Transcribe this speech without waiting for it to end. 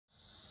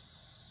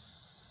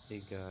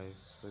Hey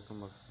guys,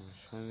 welcome back to my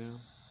channel,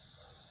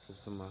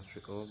 Crypto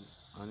Mastery Hub.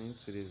 And in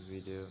today's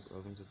video,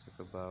 we're going to talk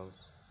about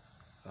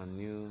a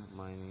new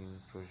mining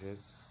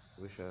project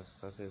which has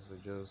started for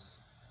just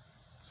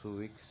 2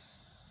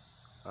 weeks,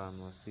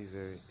 and we're still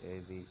very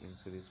early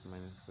into this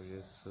mining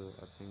project. So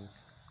I think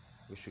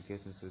we should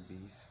get into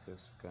this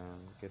because we can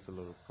get a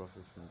lot of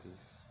profit from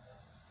this.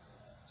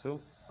 So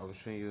I will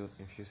show you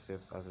in few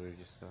steps how to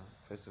register.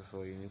 First of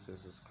all, you need to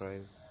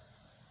subscribe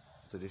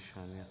to this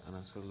channel and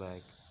also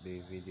like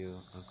the video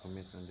and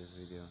comment on this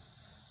video,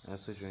 and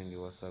also join the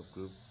WhatsApp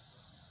group.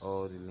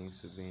 All the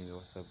links will be in the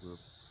WhatsApp group.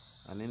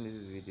 And in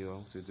this video,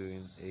 I'm to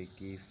doing a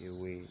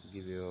giveaway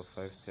of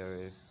 5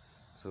 TRS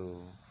to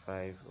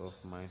 5 of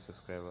my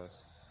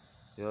subscribers.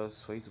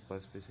 Just for you to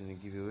participate in the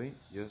giveaway,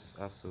 you just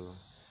have to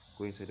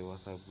go into the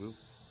WhatsApp group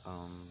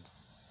and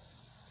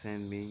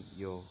send me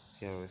your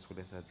TRS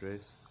wallet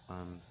address,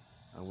 and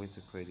I'm going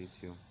to credit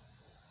you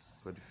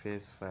for the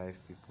first 5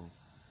 people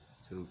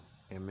to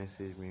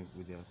message me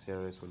with their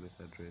TRS wallet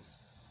address.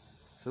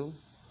 So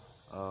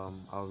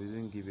I'll be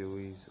doing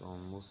giveaways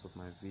on most of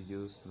my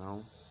videos now.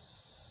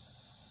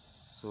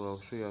 So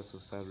I'll show you how to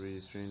start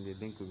registering. The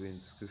link will be in the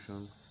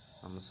description,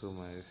 and also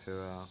my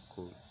referral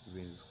code will be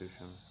in the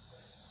description.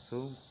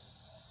 So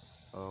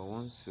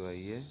once you are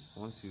here,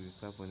 once you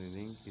tap on the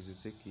link, it will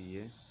take you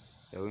here.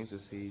 You're going to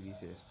see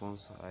this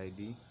sponsor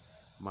ID.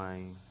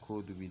 My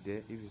code will be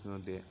there. If it's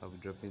not there, I'll be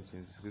dropping it in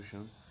the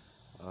description.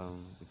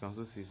 You can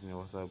also see it in the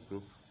WhatsApp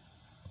group.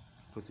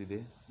 Put it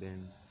there,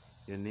 then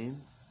your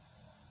name,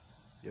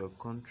 your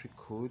country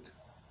code,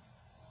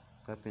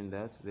 type in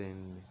that,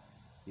 then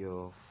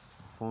your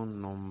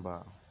phone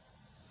number,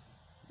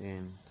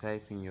 then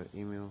type in your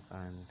email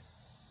and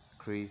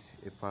create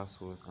a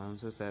password, and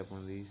also type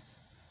on this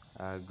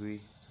I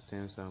agree to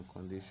terms and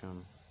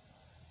conditions.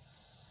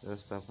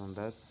 Just tap on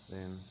that,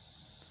 then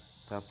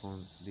tap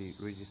on the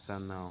register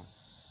now.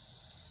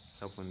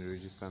 And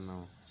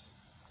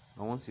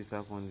once you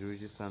tap on the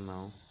register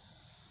now,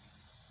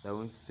 they're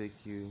going to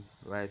take you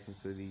right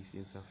into this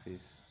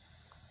interface.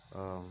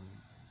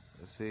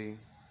 Say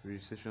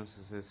registration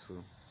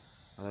successful,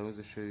 and I'm going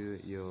to show you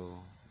your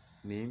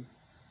name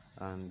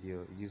and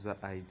your user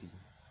ID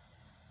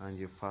and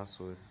your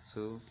password.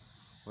 So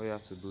what you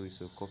have to do is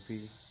to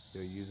copy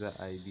your user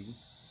ID,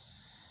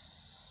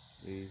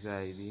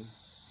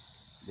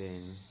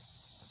 then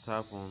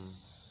tap on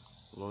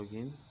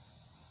login,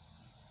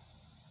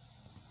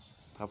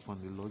 tap on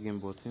the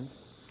login button,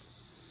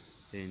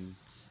 then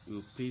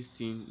you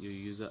paste in your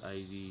user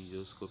ID. You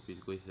just copy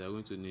it because you are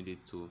going to need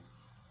it to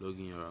log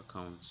in your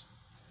account.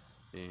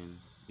 Then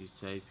you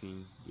type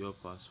in your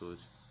password,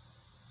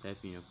 then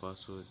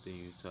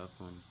you tap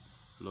on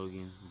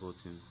login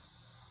button.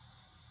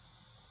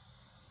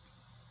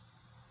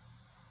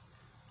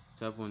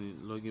 Tap on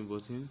the login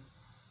button.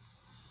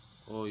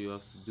 All you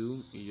have to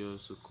do is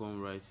just to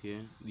come right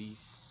here,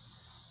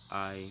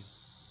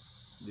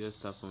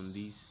 just tap on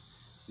this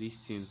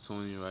thing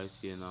turning right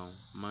here. Now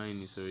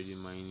mine is already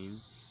mining.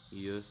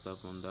 You just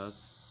tap on that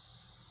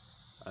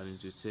and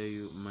it will tell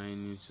you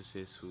mining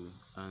successful,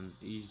 and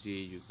each day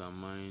you can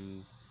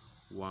mine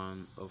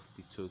one of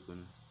the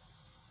token,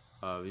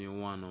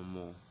 one or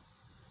more.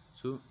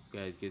 So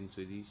guys, get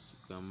into this,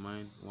 you can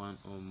mine one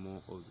or more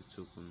of the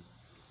token.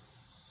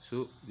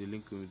 So the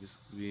link will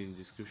be in the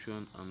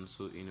description and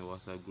also in the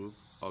WhatsApp group.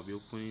 I'll be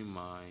opening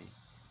my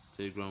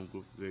Telegram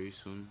group very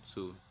soon,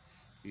 so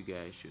you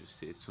guys should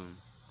stay tuned.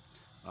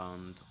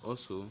 And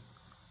also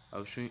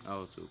I'll show you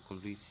how to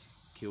complete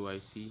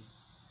KYC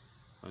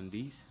on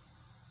this.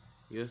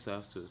 You just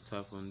have to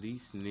tap on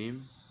this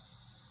name,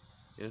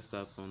 just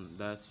tap on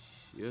that,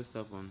 just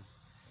tap on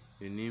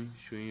your name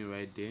showing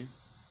right there,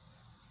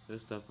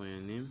 just tap on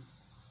your name,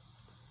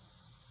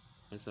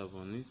 just tap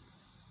on it,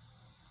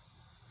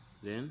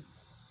 then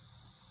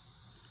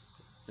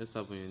just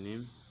tap on your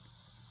name,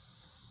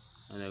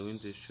 and I'm going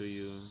to show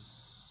you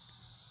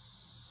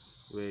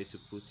where to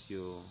put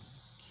your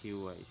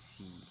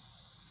KYC.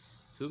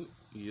 So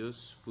you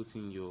just put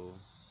in your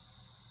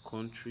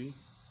country,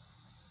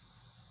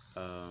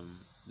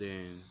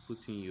 then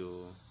put in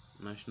your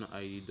national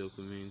ID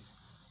document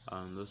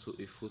and also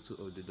a photo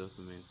of the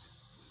document,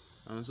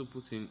 and also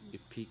put in a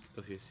pic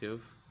of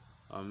yourself.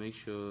 I'll make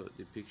sure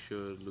the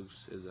picture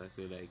looks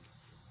exactly like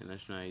the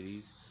national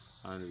IDs,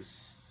 and we'll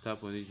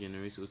tap on the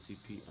generate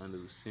OTP, and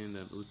it will send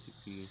an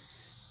OTP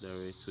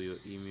direct to your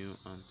email,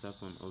 and tap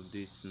on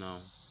update now.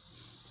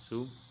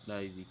 So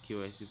that is the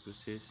KYC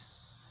process,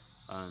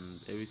 and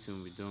everything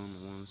will be done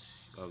once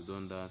you have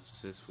done that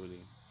successfully.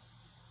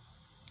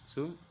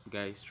 So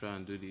guys, try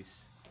and do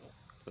this,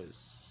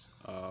 because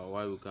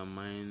while we can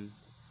mine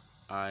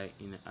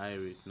in a high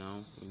rate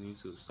now, we need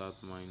to start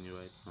mining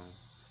right now.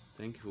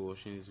 Thank you for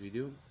watching this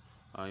video.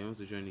 You want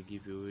to join the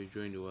giveaway,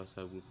 join the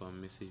WhatsApp group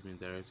and message me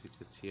direct with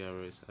your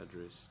TRS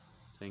address.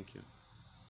 Thank you.